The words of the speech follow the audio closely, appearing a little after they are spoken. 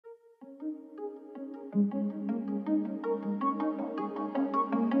Hello,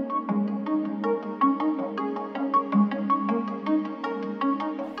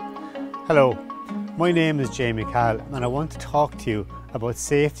 my name is Jamie Cahill and I want to talk to you about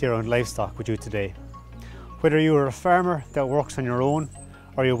safety around livestock with you today. Whether you are a farmer that works on your own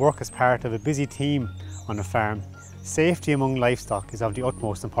or you work as part of a busy team on a farm, safety among livestock is of the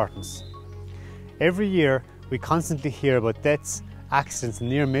utmost importance. Every year we constantly hear about deaths, accidents and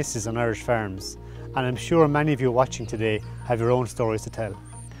near misses on Irish farms, and I'm sure many of you watching today have your own stories to tell.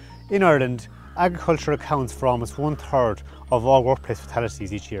 In Ireland, agriculture accounts for almost 1/3 of all workplace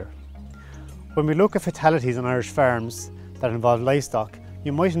fatalities each year. When we look at fatalities on Irish farms that involve livestock,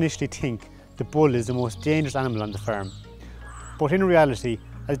 you might initially think the bull is the most dangerous animal on the farm. But in reality,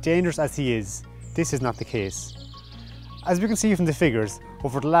 as dangerous as he is, this is not the case. As we can see from the figures,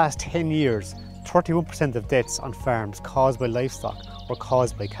 over the last 10 years, 31% of deaths on farms caused by livestock were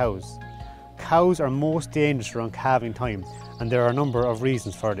caused by cows. Cows are most dangerous around calving time, and there are a number of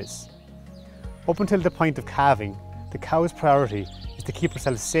reasons for this. Up until the point of calving, the cow's priority is to keep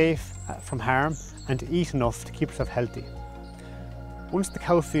herself safe from harm and to eat enough to keep herself healthy. Once the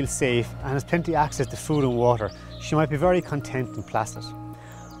cow feels safe and has plenty access to food and water, she might be very content and placid.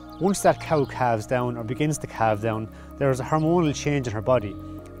 Once that cow calves down or begins to calve down, there is a hormonal change in her body,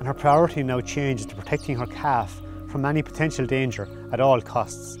 and her priority now changes to protecting her calf from any potential danger at all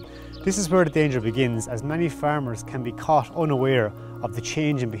costs. This is where the danger begins, as many farmers can be caught unaware of the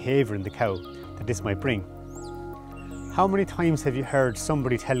change in behaviour in the cow that this might bring. How many times have you heard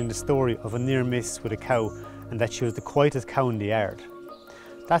somebody telling the story of a near miss with a cow and that she was the quietest cow in the yard?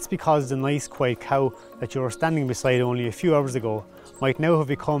 That's because the nice quiet cow that you were standing beside only a few hours ago might now have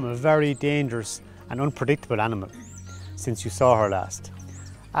become a very dangerous and unpredictable animal since you saw her last.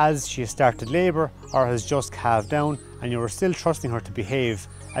 As she has started labour or has just calved down and you are still trusting her to behave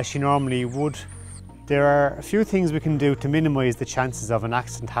as she normally would, there are a few things we can do to minimise the chances of an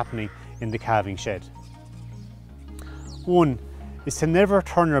accident happening in the calving shed. One is to never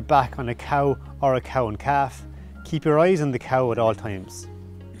turn your back on a cow or a cow and calf. Keep your eyes on the cow at all times.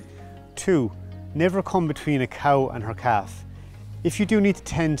 2. Never come between a cow and her calf. If you do need to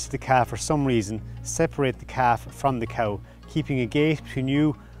tend to the calf for some reason, separate the calf from the cow, keeping a gate between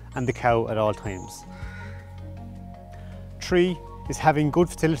you and the cow at all times. 3 is having good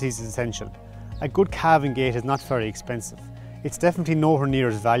facilities is essential. A good calving gate is not very expensive. It's definitely nowhere near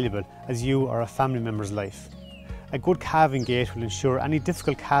as valuable as you or a family member's life. A good calving gate will ensure any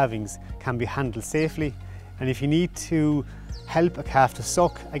difficult calvings can be handled safely, and if you need to help a calf to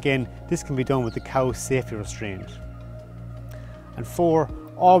suck, again, this can be done with the cow safely restrained. And 4,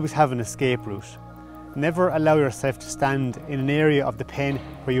 always have an escape route. Never allow yourself to stand in an area of the pen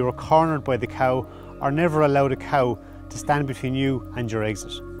where you are cornered by the cow, or never allow the cow to stand between you and your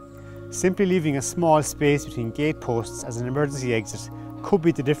exit. Simply leaving a small space between gate posts as an emergency exit could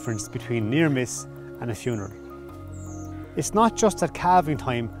be the difference between near miss and a funeral. It's not just at calving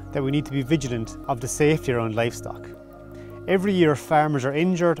time that we need to be vigilant of the safety around livestock. Every year farmers are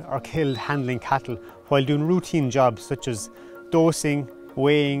injured or killed handling cattle while doing routine jobs such as dosing,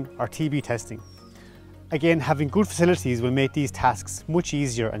 weighing or TB testing. Again, having good facilities will make these tasks much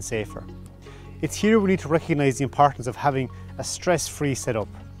easier and safer. It's here we need to recognise the importance of having a stress-free setup.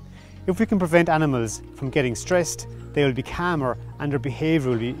 If we can prevent animals from getting stressed, they will be calmer and their behaviour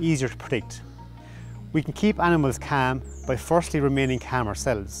will be easier to predict. We can keep animals calm by firstly remaining calm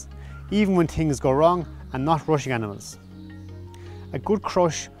ourselves, even when things go wrong, and not rushing animals. A good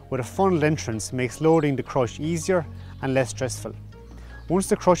crush with a funneled entrance makes loading the crush easier and less stressful. Once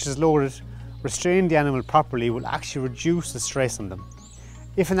the crush is loaded, restraining the animal properly will actually reduce the stress on them.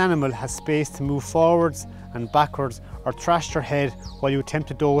 If an animal has space to move forwards and backwards or thrash their head while you attempt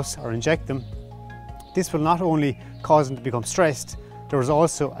to dose or inject them, this will not only cause them to become stressed, there is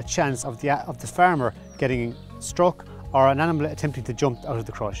also a chance of the farmer getting struck or an animal attempting to jump out of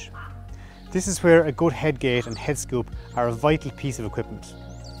the crush. This is where a good head gate and head scoop are a vital piece of equipment.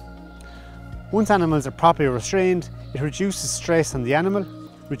 Once animals are properly restrained, it reduces stress on the animal,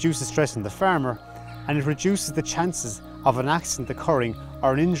 reduces stress on the farmer, and it reduces the chances of an accident occurring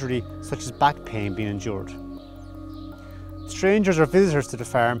or an injury such as back pain being endured. Strangers or visitors to the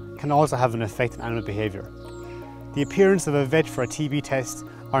farm can also have an effect on animal behaviour. The appearance of a vet for a TB test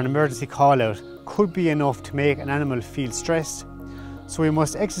or an emergency call-out could be enough to make an animal feel stressed, so we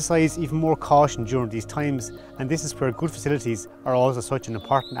must exercise even more caution during these times, and this is where good facilities are also such an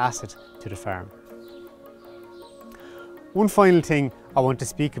important asset to the farm. One final thing I want to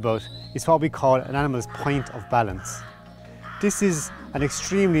speak about is what we call an animal's point of balance. This is an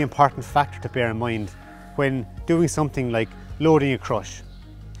extremely important factor to bear in mind when doing something like loading a crush.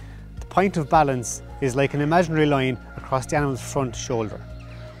 The point of balance is like an imaginary line across the animal's front shoulder.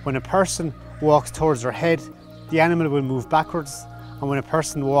 When a person walks towards their head, the animal will move backwards, and when a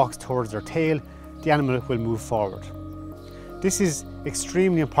person walks towards their tail, the animal will move forward. This is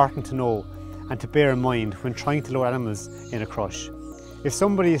extremely important to know and to bear in mind when trying to lower animals in a crush. If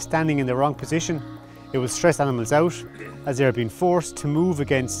somebody is standing in the wrong position, it will stress animals out as they are being forced to move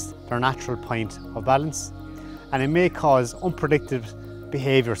against their natural point of balance, and it may cause unpredictable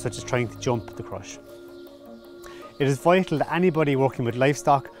behaviour such as trying to jump the crush. It is vital that anybody working with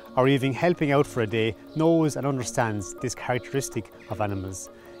livestock or even helping out for a day knows and understands this characteristic of animals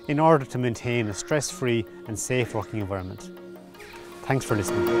in order to maintain a stress-free and safe working environment. Thanks for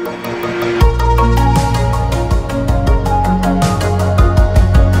listening.